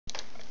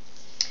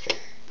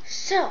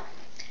So,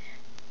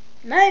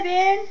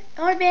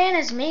 our band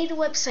has made a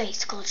website.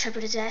 It's called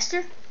Tripper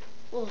Disaster.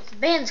 Well, the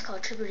band's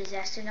called Tripper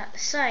Disaster, not the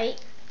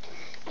site.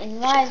 And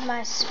why is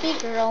my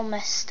speaker all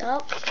messed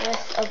up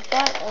with a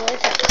cup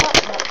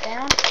knocked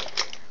down,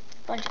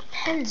 a bunch of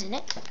pens in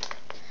it?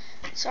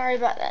 Sorry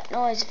about that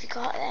noise if you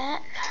caught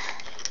that.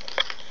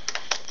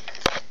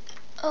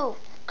 Oh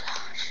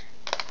gosh,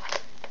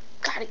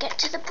 gotta get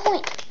to the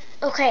point.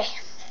 Okay,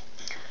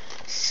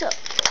 so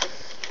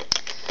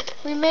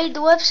we made the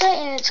website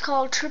and it's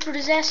called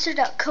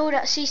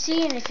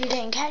tripperdisaster.co.cc, and if you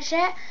didn't catch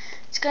that,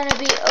 it's gonna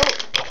be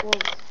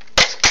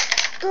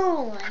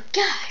oh my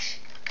gosh,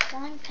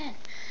 flying pen.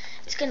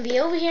 It's going to be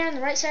over here on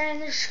the right side in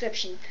the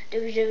description,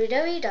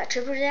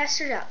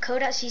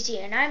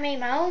 www.tripperdisaster.co.cc, and I made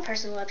my own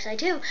personal website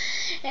too,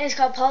 and it's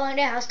called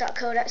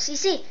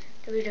paulindahouse.co.cc,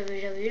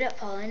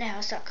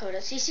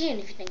 www.paulindahouse.co.cc, and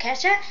if you didn't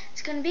catch that,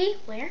 it's going to be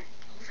where?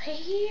 Over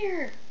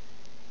here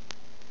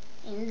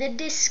in the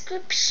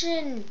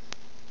description.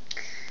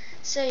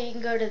 So you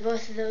can go to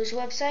both of those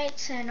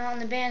websites, and on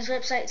the band's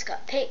website it's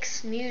got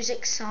pics,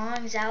 music,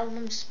 songs,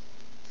 albums,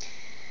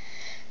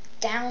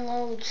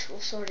 downloads, well,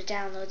 sort of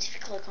downloads. If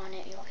you click on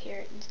it, you'll hear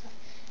it and stuff,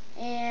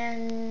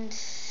 and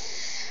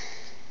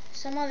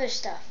some other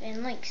stuff,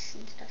 and links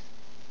and stuff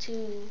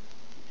to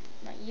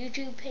my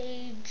YouTube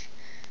page,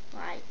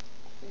 my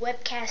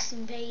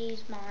webcasting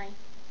page, my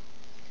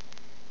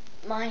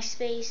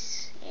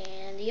MySpace,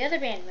 and the other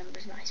band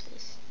members'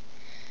 MySpace,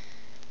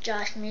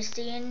 Josh,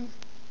 Misty, and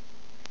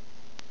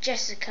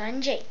Jessica,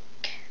 and Jake.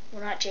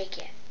 Well, not Jake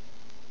yet.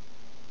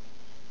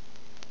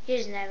 He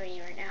doesn't have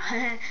any right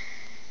now.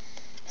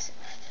 So,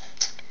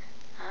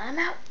 I'm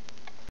out.